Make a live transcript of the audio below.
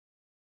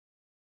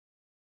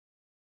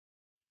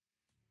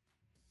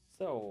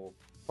So,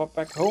 pop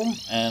back home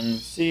and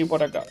see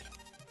what I got.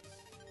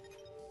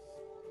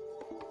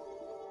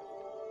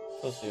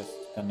 First, just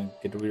gonna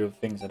get rid of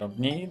things I don't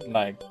need,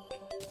 like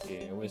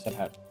wizard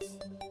hats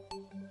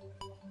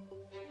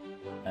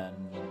and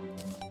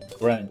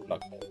granite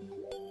block.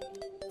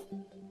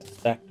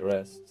 Stack the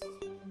rest.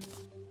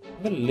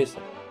 I'm gonna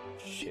listen.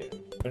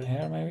 Shit. Put it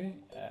here, maybe?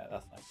 Yeah,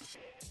 that's nice.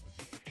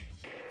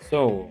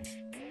 So,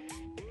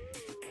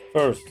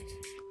 first,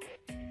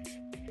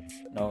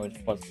 no,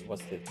 it was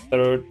the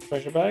third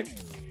treasure bag.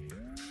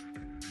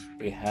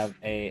 We have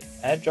a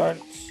agile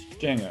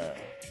stinger,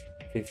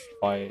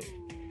 55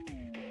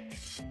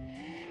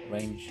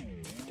 range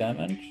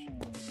damage.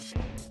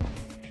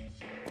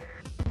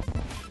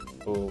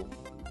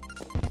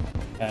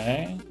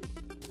 Okay.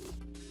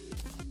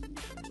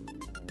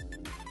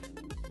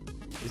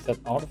 Is that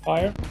auto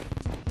fire?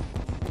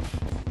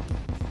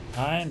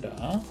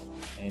 Kinda.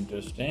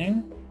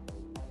 Interesting.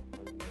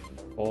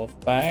 Fourth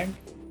bag.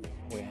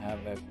 We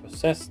have a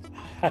possessed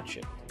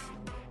hatchet.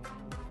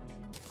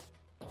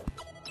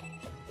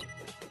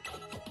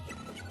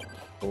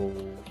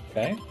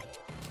 Okay.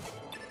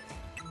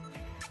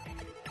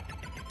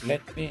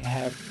 Let me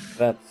have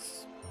that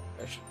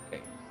special.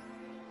 Okay.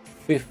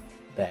 Fifth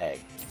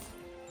bag.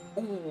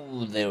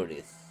 Oh, there it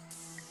is.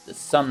 The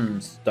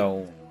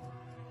sunstone.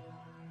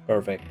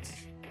 Perfect.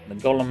 The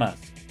golem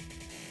mask.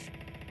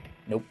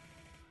 Nope.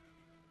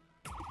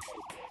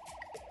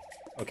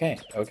 Okay,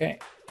 okay.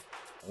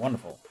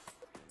 Wonderful.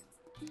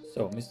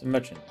 So, Mr.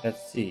 Merchant,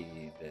 let's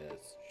see. The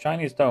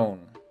shiny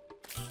stone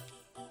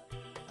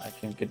I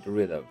can get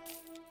rid of.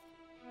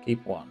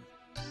 Keep one.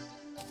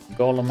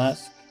 Golem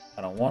mask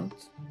I don't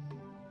want.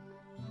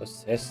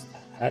 Possessed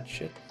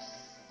hatchet.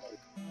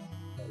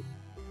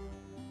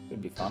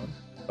 Could be fun.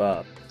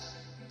 But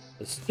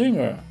the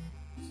stinger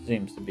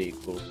seems to be a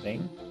cool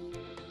thing.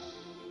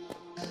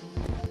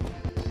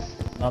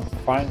 Not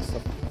firing so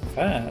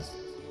fast.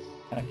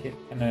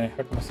 Can I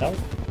hurt myself?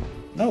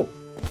 No.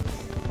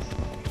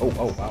 Oh,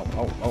 oh, wow,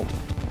 oh, oh.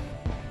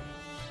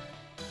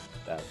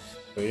 That's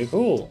pretty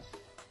cool.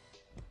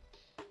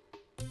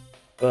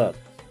 But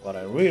what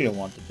I really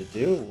wanted to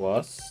do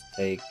was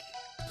take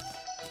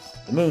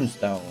the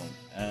moonstone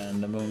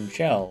and the moon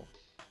shell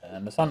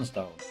and the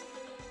sunstone.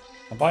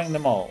 Combine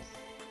them all.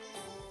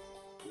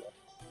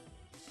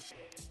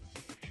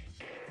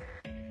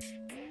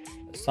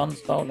 The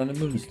sunstone and the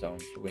moonstone.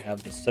 So we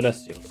have the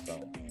celestial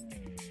stone.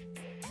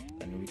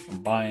 Then we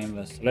combine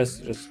the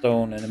celestial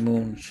stone and the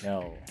moon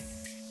shell.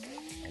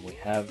 And we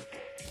have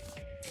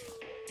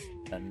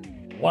a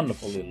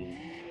wonderful little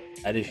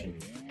addition.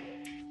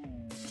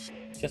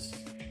 Just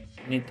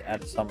need to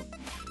add some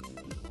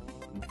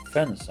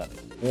defense on it.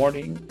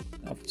 Warding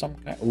of some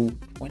kind. Oh,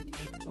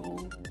 28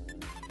 gold.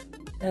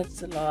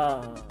 That's a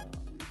lot.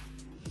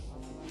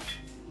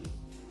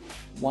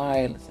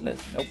 Wild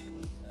celestial. Nope.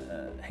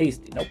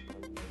 Hasty. Nope.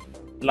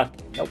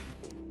 Lucky. Nope.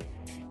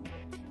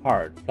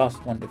 Hard.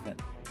 +1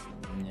 defense.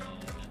 Nah.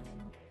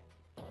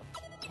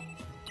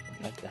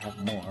 I'd like to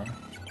have more.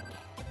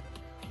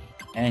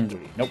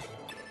 Angry. Nope.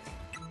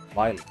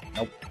 Violent.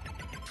 Nope.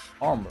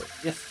 Armor.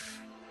 Yes.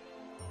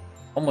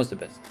 Almost the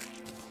best.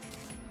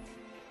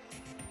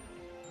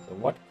 So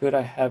what could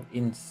I have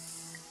in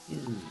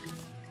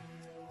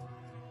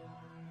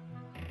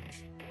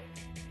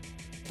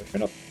where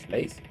should I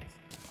place it?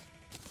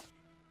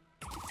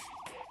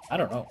 I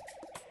don't know.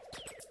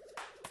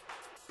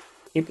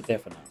 Keep it there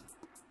for now.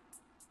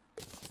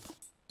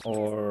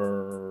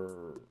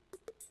 Or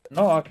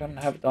no, I can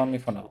have it on me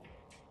for now.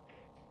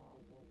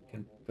 I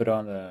can put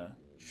on the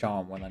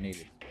charm when I need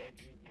it.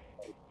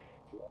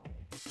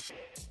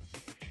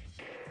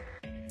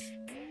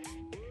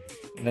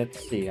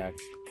 Let's see, I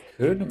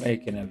could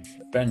make an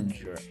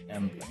Avenger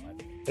emblem, I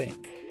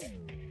think.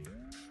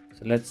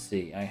 So let's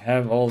see, I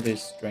have all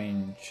these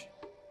strange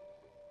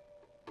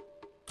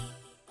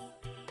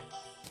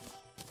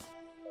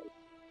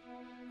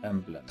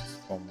emblems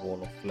from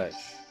Wall of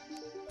Flesh.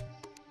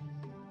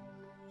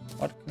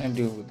 What can I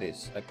do with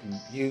this? I can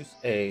use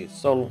a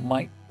Soul of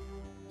Might,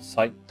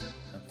 Sight,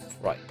 and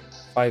Fright,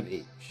 5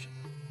 each.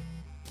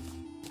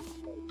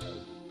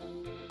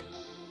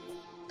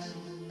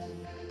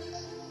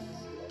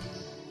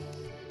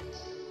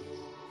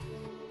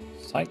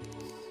 Sight,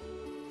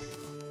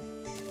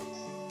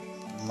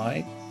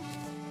 Might,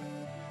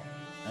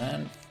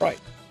 and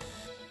Fright.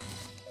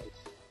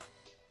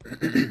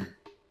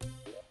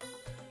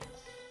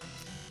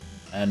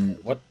 And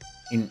what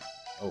in...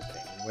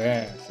 Okay,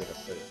 where should I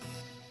put it?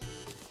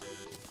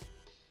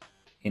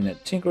 In a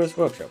Tinkerer's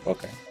Workshop,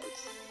 okay.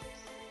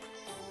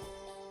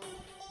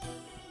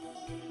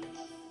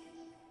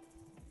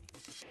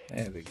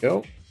 There we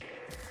go.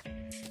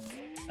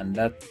 And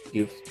that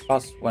gives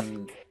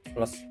 +1,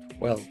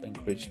 +12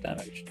 increased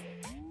damage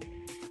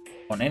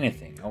on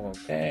anything. Oh,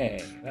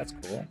 okay, that's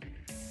cool.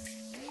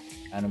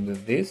 And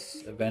with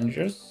this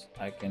Avengers,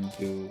 I can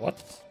do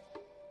what?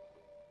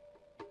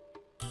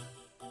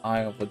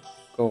 Eye of the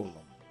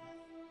Golem.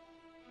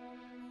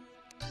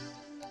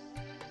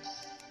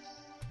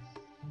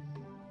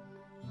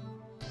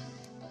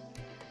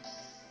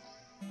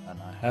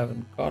 And I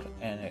haven't got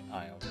any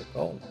eye of the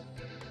golem.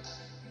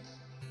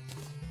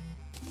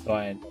 So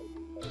I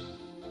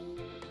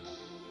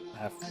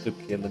have to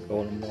kill the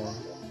golem more.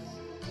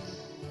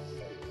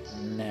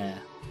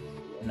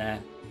 Nah.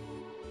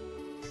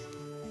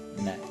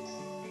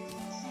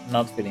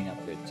 Not feeling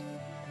up to it.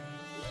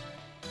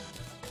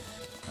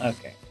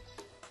 Okay.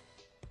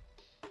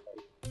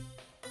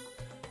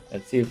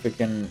 Let's see if we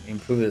can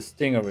improve the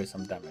stinger with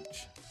some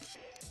damage.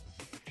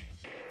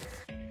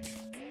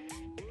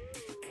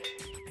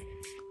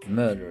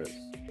 Murderers.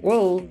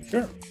 Well,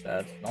 sure,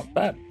 that's not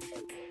bad.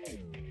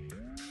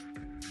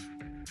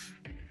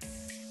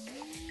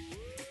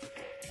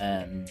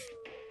 And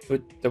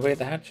put away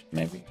the hatchet,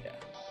 maybe? Yeah.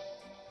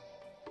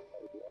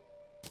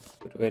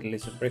 Put away the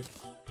lizard brick.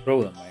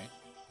 Throw them away.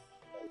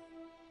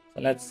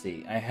 So let's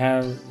see. I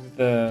have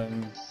the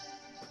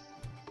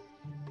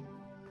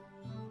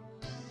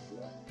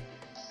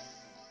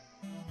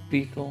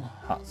beetle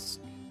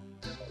husk.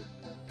 I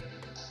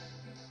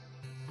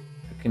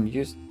can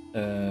use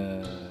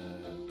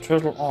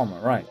turtle armor,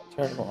 right?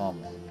 Turtle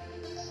armor.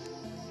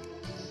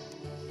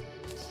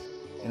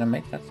 Can I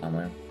make that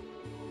somewhere?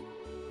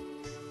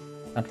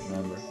 Can't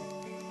remember.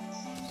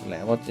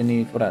 So what do you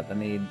need for that? I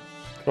need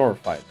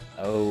chlorophyte.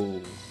 Oh.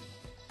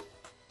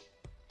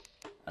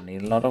 I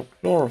need a lot of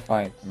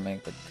chlorophyte to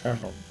make the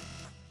turtle.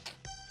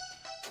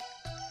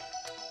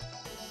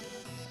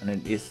 And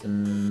it is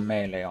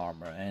melee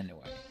armor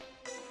anyway.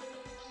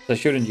 So I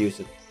shouldn't use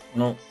it.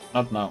 No,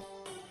 not now.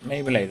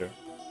 Maybe later.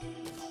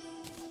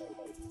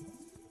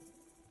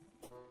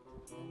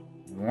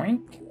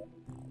 Boink.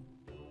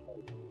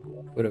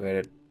 Put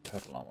away the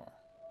turtle armor.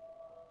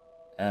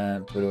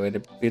 And put away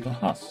the beetle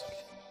husk.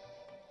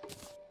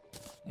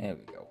 There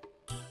we go.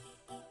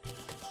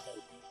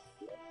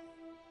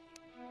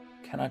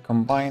 Can I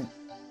combine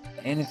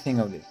anything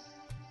of this?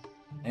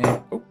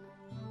 Oh.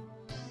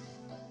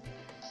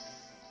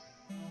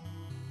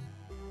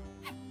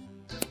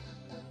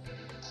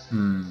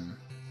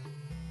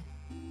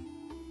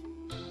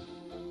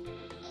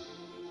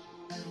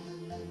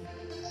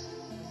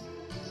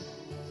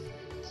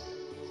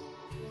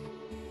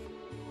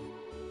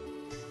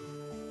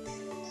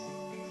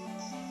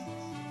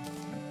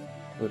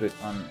 Put it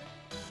on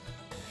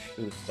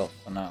shoe stuff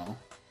for now.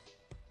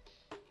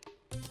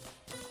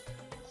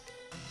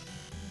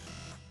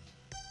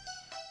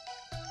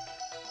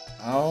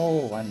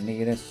 Oh, I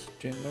need a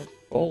stringer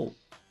bolt.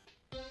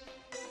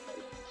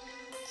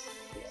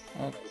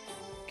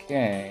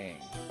 Okay.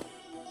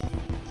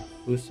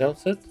 Who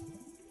sells it?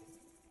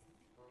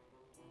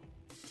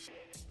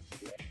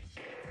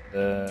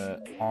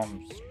 The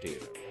arms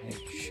dealer. It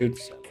should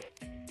sell it.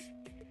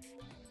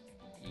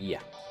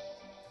 Yeah.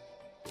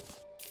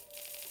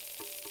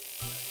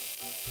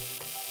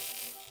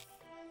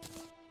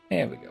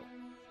 There we go.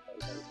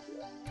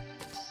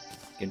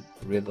 Get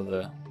rid of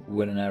the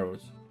wooden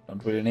arrows.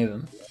 Don't really need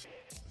them.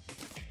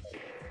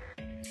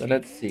 So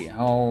let's see,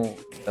 how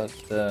does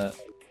the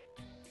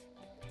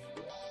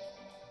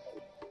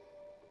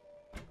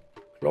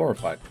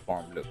chlorophyte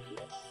farm look?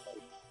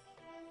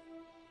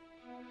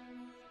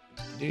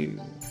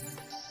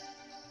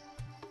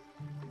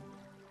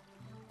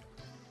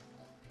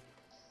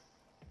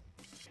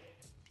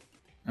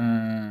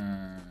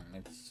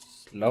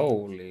 It's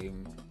slowly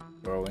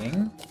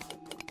growing.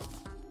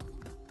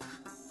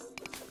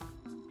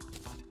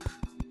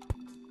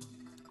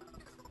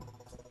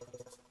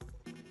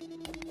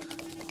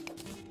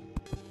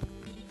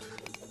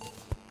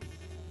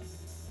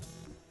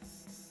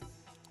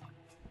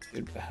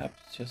 Could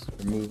perhaps just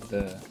remove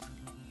the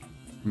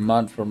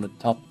mud from the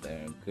top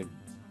there, could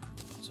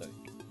so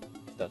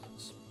it doesn't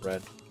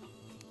spread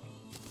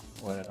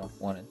where I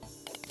don't want it.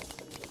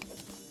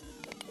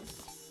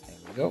 There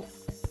we go.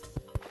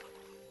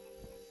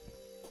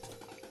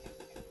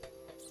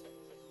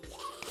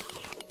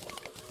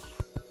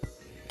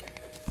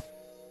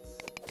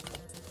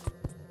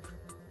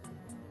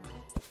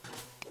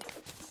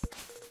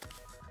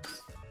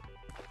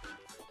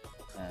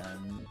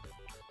 And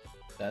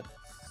that's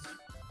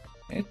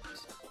it.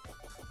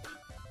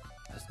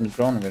 Hasn't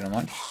grown very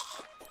much.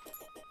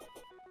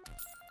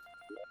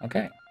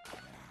 Okay.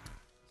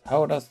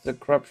 How does the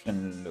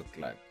corruption look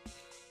like?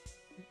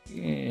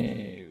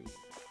 Ew.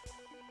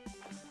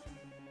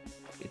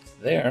 It's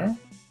there.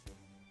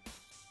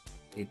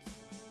 It's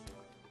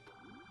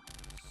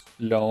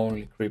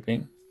slowly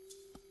creeping.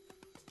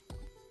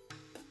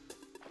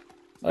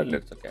 But it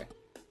looks okay.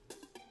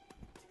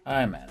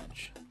 I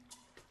manage.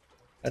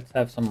 Let's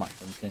have some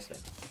mushrooms instead.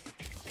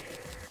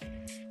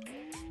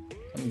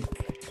 Some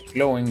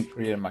glowing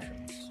green mushrooms.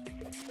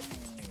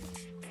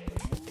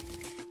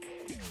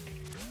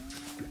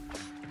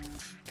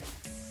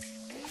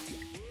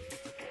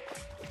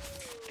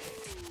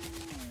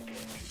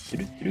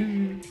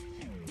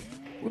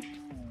 Whoop.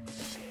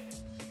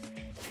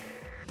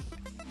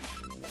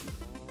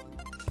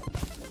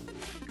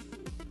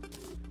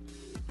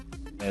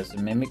 There's a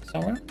mimic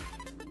somewhere.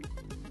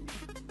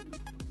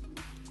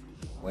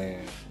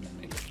 Where's the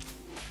mimic?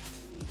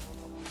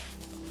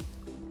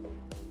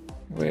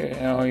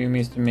 Where are you,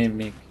 Mr.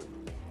 Mimic?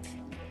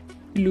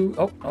 Hello.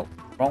 Oh, no,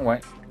 wrong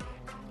way.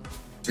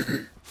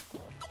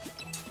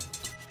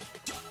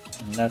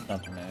 That's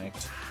not the mimic.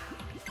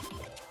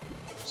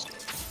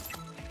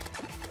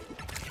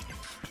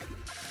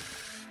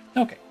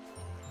 Okay,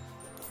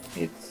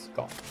 it's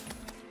gone.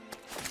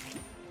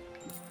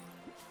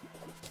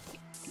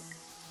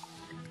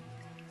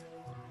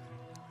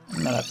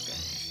 No, that's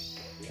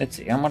good. Let's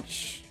see, how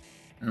much?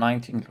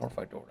 19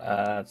 glorified ore.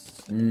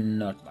 That's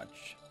not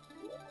much.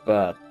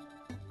 But,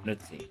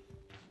 let's see.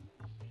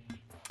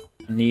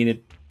 I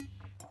needed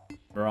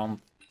around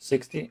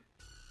 60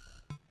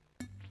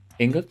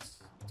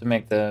 ingots to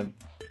make the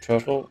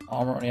turtle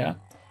armor, yeah?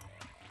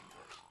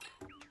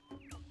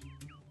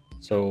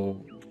 So,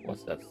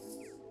 what's that?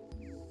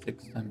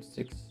 6 times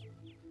 6?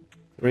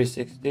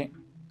 360?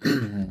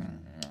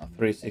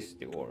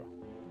 360 ore.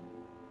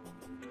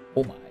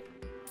 Oh my.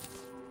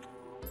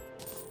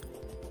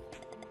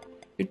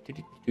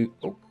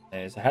 Oh,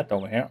 there's a hat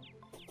over here.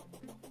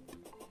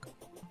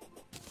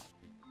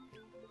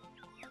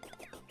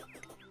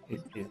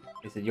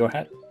 Is it your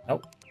hat?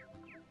 No.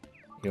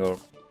 Your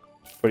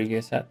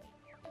previous hat?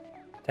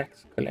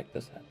 Tax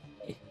collector's hat?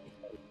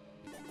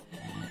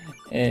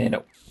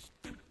 No.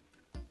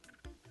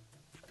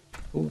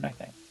 Ooh,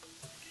 nighttime.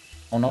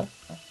 Oh no.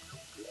 No.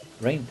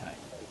 Rain time.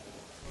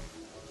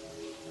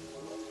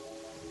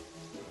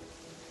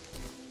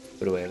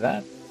 Put away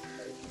that.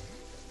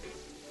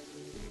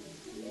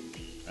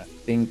 I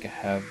think I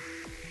have...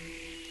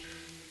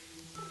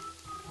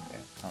 Okay,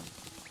 I can't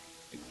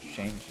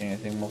exchange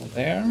anything more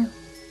there.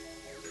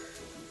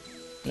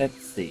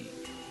 Let's see.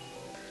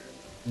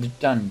 The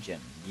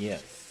dungeon.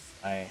 Yes.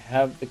 I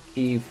have the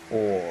key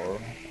for...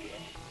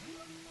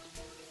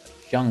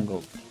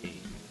 jungle key.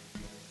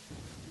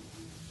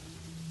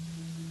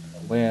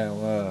 Where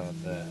were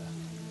the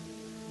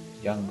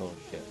jungle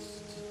chests?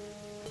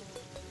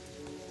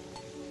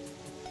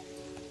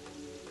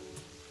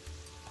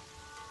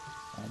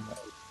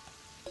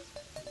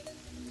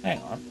 Hang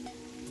on.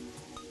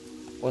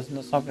 Wasn't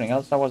there something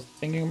else I was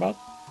thinking about?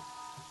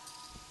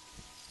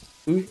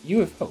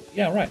 UFO.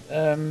 Yeah, right.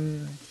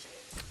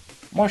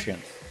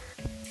 Martians.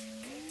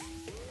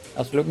 I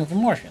was looking for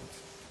Martians.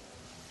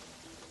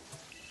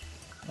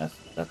 That's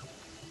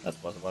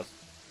what it was.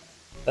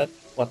 That's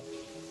what...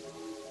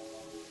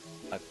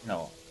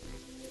 no.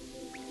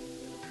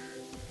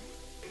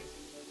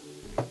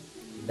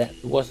 That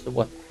was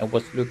what I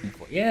was looking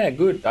for. Yeah,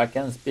 good. I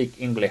can speak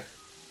English.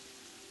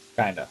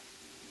 Kinda.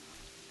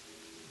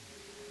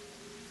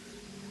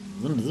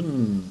 Zoom,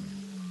 zoom.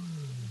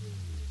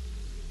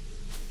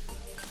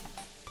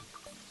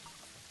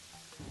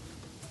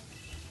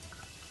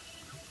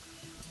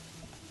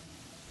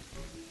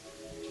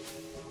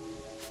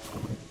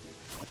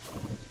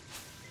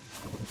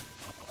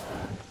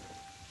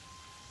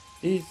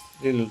 These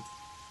little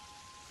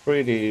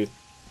pretty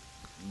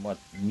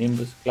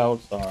nimbus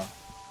clouds are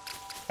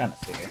kind of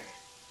silly.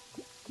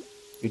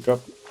 You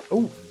dropped...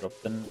 oh, you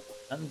dropped an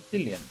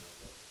Antillian.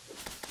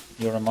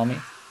 You're a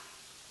mummy.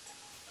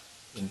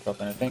 Didn't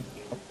drop anything.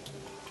 Oh.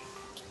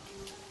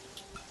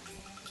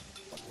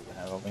 What do we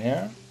have over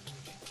here?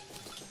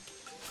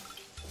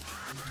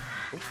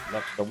 Oops,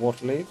 lots of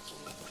water leaves.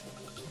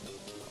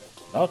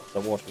 Lots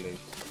of water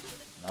leaves.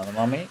 Another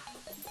mummy.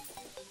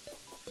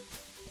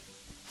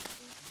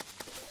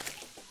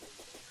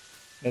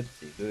 Let's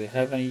see, do we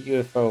have any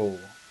UFO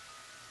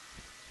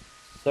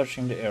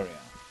searching the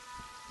area?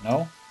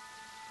 No?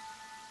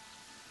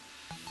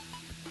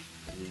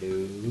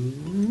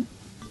 Hello?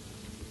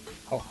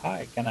 How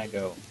high can I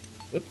go?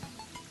 Oops.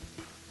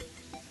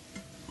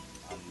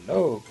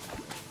 Hello?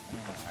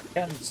 I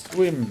can't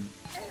swim.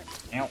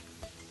 Ow.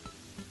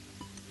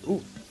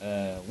 Ooh,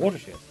 water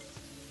chest.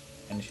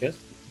 Any chest?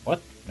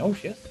 What? No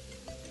chest?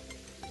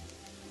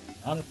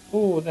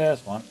 Oh,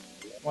 there's one.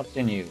 What's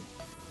in you?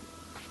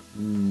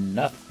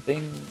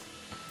 Nothing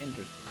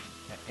interesting.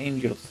 An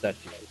angel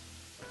statue.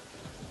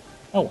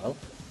 Oh well.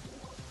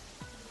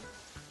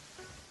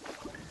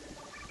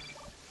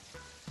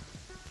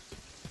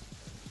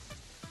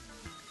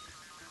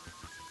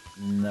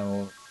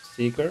 No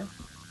seeker.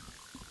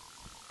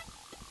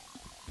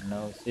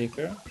 No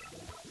seeker.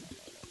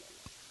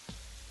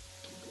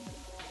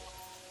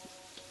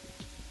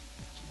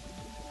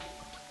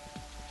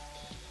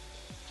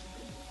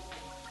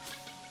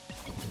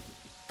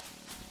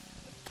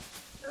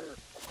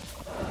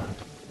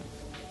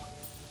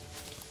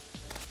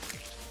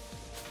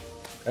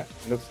 Okay,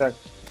 looks like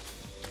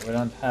we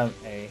don't have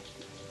a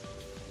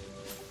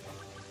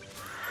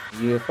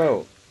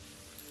UFO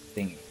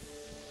thingy.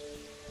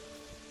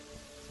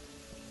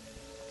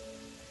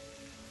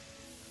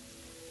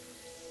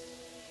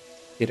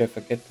 Did I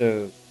forget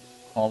to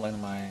call in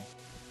my...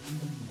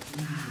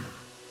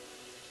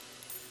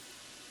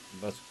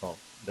 what's it called?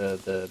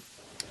 The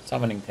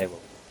summoning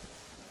table.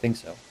 I think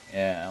so.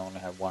 Yeah, I only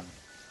have one.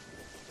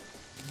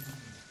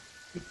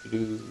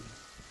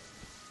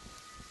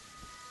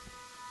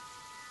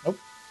 Nope.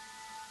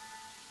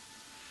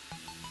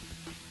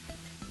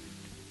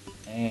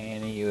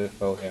 Any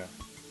UFO here?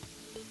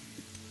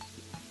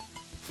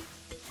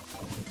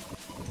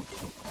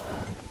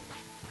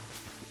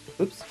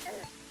 Oops.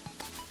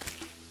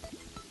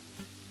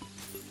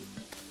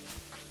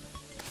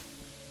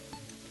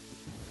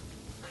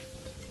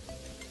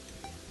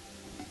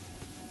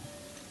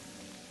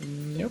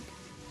 Nope.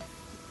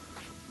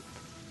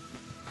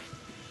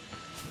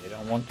 They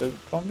don't want to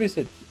come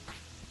visit.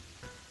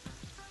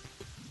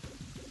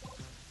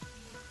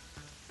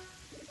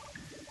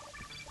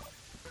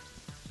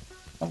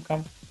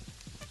 Come.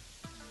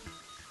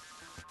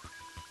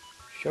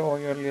 Show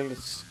your little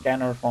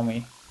scanner for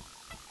me.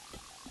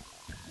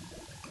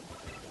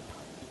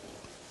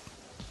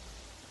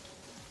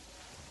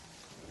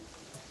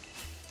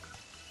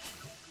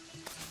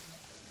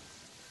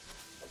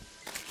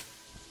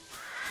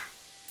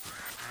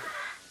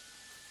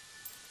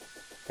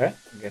 Okay,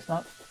 I guess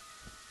not.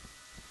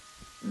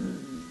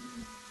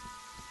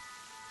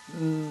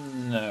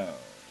 No.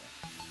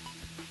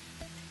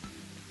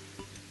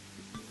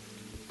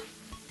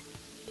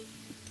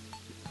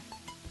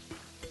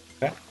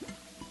 Okay.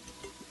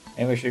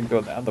 Maybe we should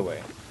go the other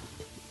way.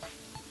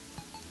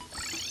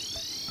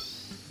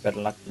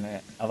 Better luck than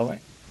the other way.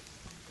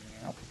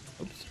 Oh,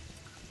 oops.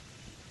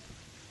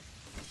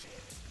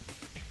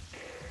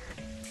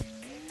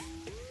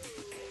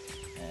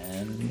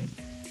 And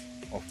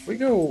off we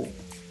go.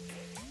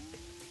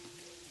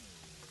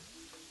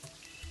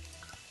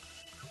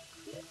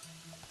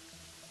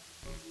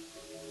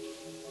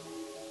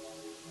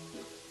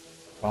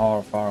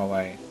 Far, far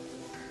away.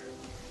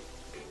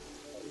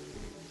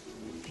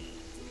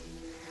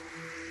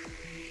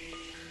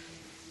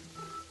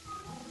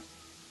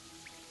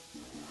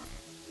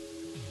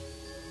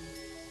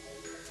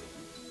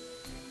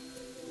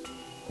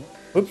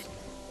 Oops.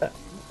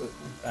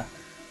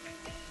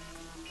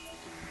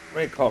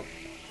 Break call.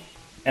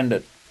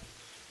 Ended.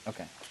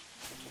 Okay.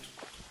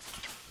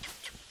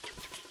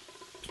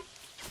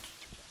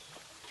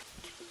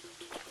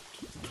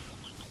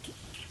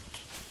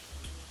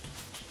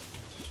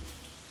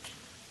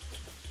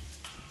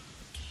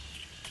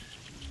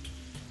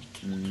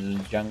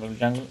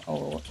 Jungle,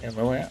 oh,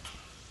 everywhere.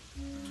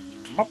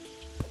 Up.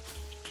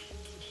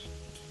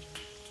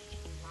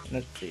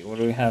 Let's see, what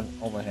do we have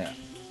over here?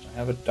 I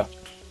have a duck.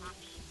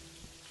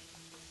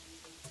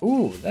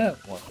 Ooh,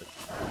 that was it.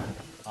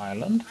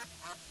 Island.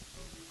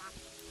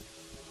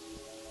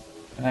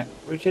 Can I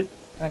reach it?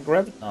 Can I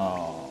grab it?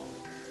 No.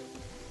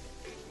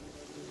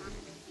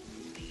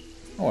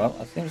 Oh well,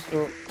 I seems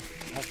to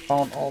have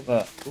found all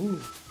the...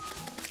 Ooh.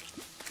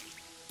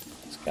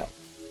 Scout.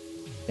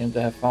 Seem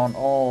to have found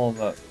all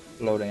the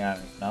floating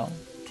islands now.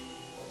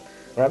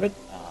 Grab it?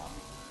 Ah.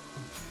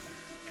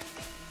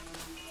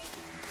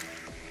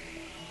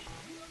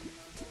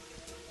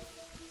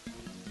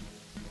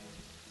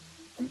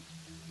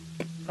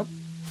 Nope.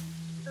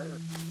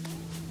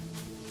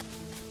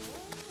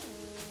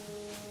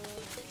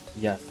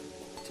 Yes.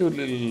 Too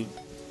little...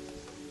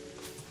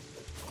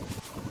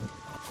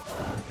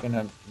 Can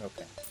have...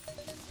 Okay.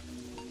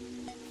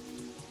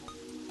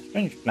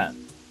 Strange plant.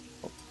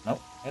 Oh, no.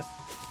 Yes.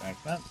 Strange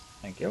plant.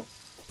 Thank you.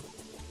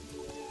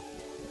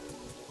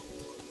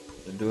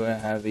 So do I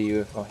have a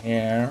UFO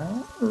here?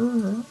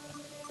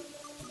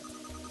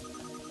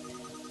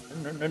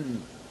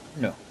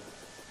 No.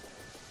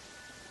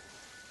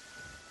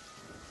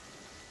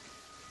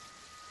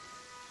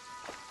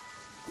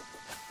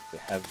 We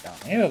have down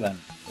here then.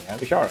 We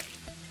have a shark.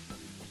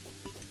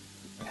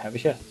 We have a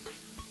chest.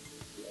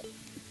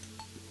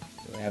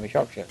 Do we have a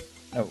shark chest?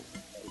 No.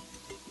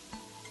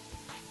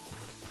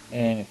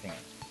 Anything else.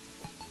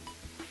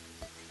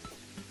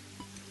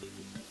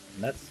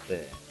 And that's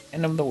the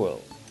end of the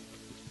world.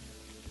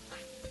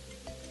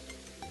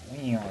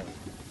 Meow.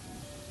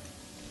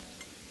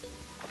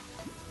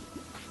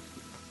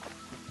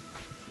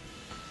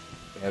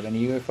 Do we have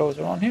any UFOs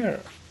around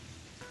here?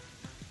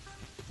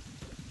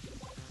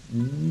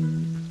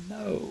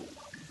 No.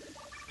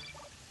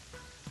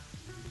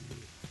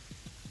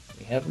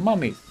 We have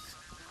mummies.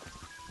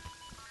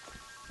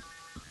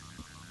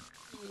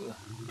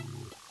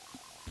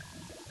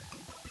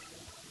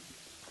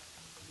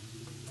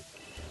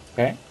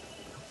 Okay.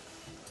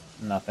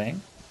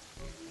 Nothing.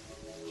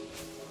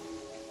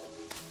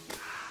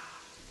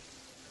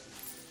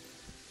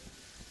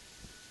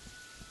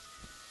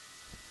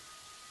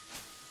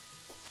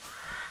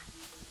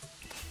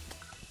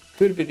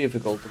 Could be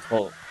difficult to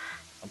call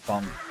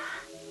upon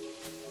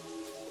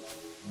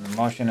the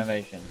Martian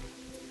invasion,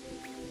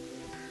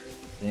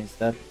 since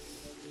that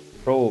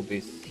probe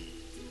is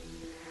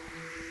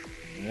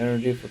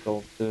very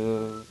difficult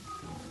to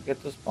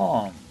get to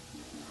spawn.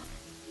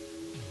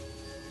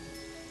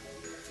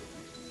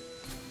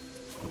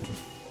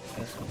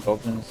 There's some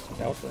goblin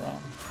scout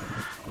around.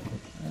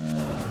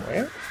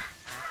 Where?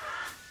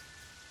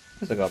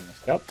 There's a goblin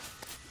scout.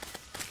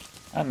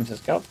 I'm Mr.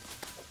 Scout.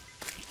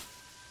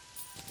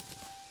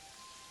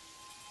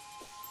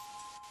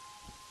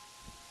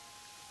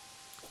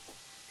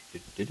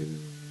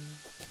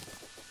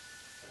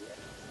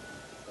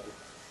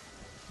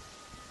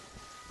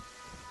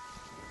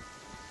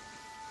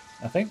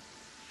 Nothing?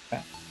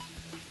 Okay.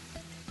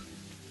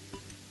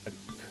 I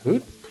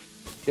could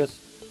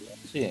just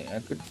see, I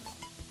could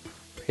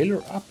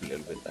pillar up a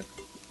little bit. That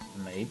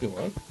could maybe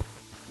work.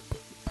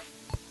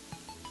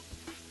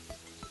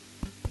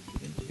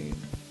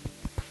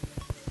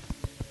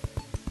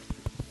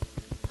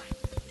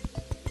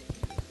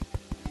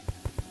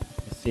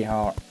 Let's see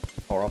how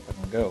far up I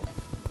can go.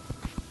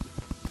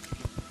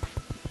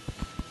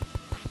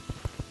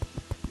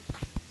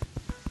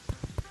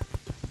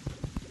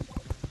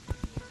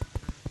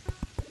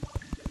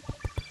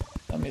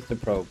 So,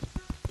 Mr. Probe.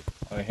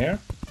 Over here.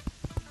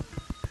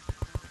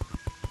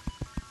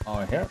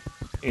 Over here.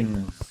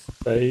 In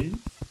space.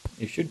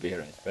 You should be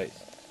here in space.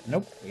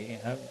 Nope, we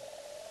have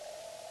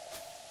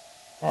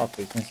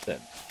carpets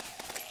instead.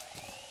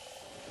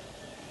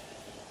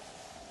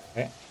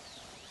 Okay.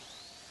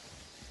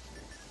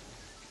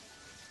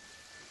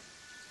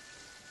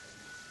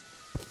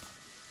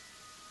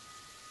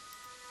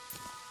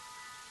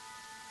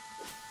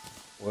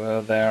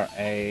 Were there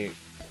a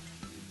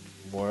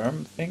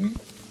worm thing?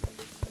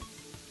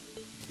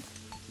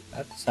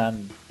 That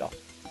sand dot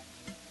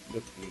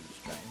looked a little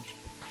strange.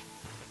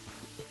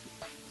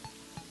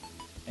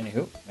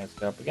 Anywho, let's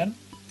go up again.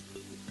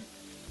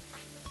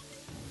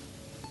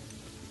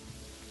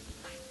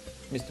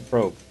 Mr.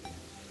 Probe.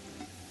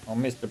 Or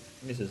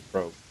Mrs.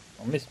 Probe.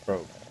 Or Miss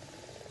Probe.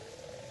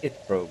 It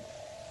Probe.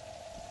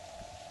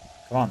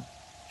 Come on.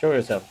 Show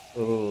yourself.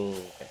 Ooh,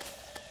 okay.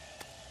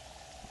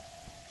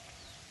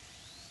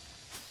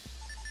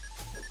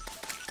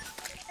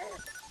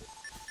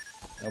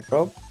 No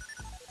probe.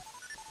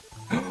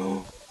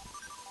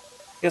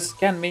 Yes,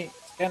 scan me.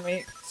 Scan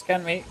me.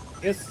 Scan me.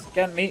 Yes,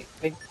 scan me.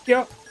 Thank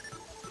you.